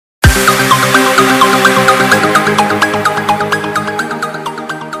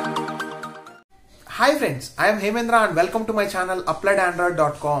friends, I am Hemendra and welcome to my channel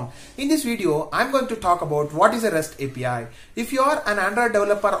appliedandroid.com. In this video, I am going to talk about what is a REST API. If you are an Android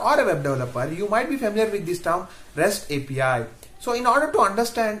developer or a web developer, you might be familiar with this term REST API. So in order to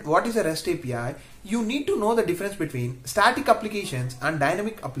understand what is a REST API, you need to know the difference between static applications and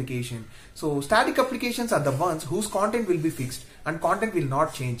dynamic application. So static applications are the ones whose content will be fixed and content will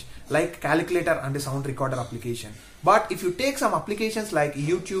not change, like calculator and a sound recorder application. But if you take some applications like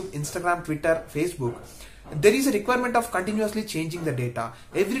YouTube, Instagram, Twitter, Facebook, there is a requirement of continuously changing the data.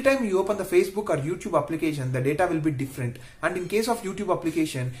 Every time you open the Facebook or YouTube application, the data will be different. And in case of YouTube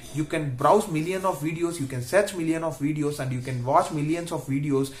application, you can browse millions of videos, you can search millions of videos, and you can watch millions of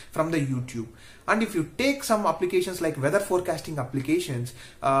videos from the YouTube. And if you take some applications like weather forecasting applications,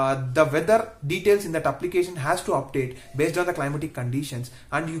 the weather details in that application has to update based on the climatic conditions,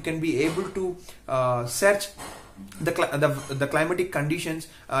 and you can be able to search the climatic conditions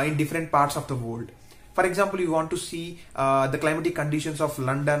in different parts of the world. For example, you want to see the climatic conditions of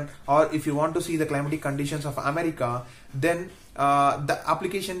London, or if you want to see the climatic conditions of America, then the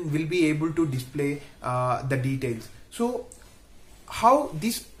application will be able to display the details. So how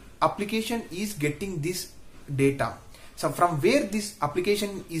this application is getting this data? So from where this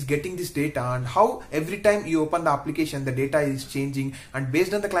application is getting this data, and how every time you open the application the data is changing, and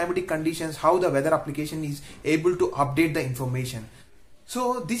based on the climatic conditions how the weather application is able to update the information.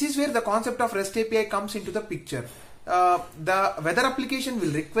 So this is where the concept of REST API comes into the picture. The weather application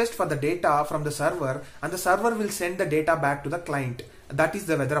will request for the data from the server, and the server will send the data back to the client. That is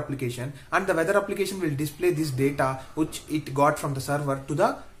the weather application, and the weather application will display this data which it got from the server to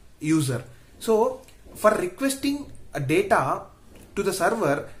the user. So for requesting a data to the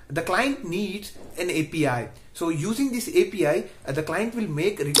server, the client needs an API. So using this API, the client will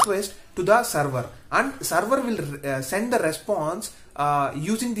make request to the server, and server will send the response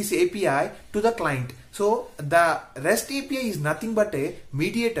using this API to the client. So the REST API is nothing but a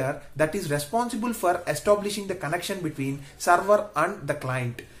mediator that is responsible for establishing the connection between server and the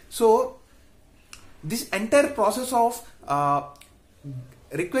client. So this entire process of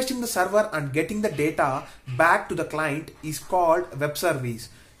requesting the server and getting the data back to the client is called web service.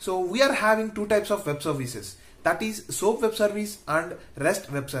 So we are having two types of web services, that is SOAP web service and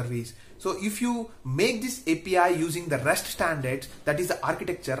REST web service. So if you make this API using the REST standards, that is the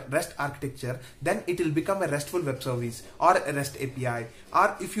architecture, REST architecture, then it will become a RESTful web service or a REST API.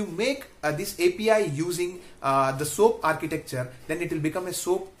 Or if you make this API using the SOAP architecture, then it will become a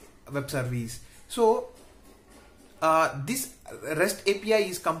SOAP web service. So this REST API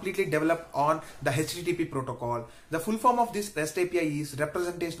is completely developed on the HTTP protocol. The full form of this REST API is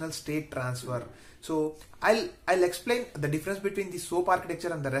representational state transfer. So I'll explain the difference between the SOAP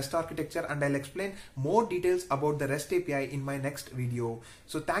architecture and the REST architecture, and I'll explain more details about the REST API in my next video.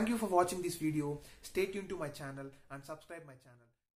 So thank you for watching this video. Stay tuned to my channel and subscribe my channel.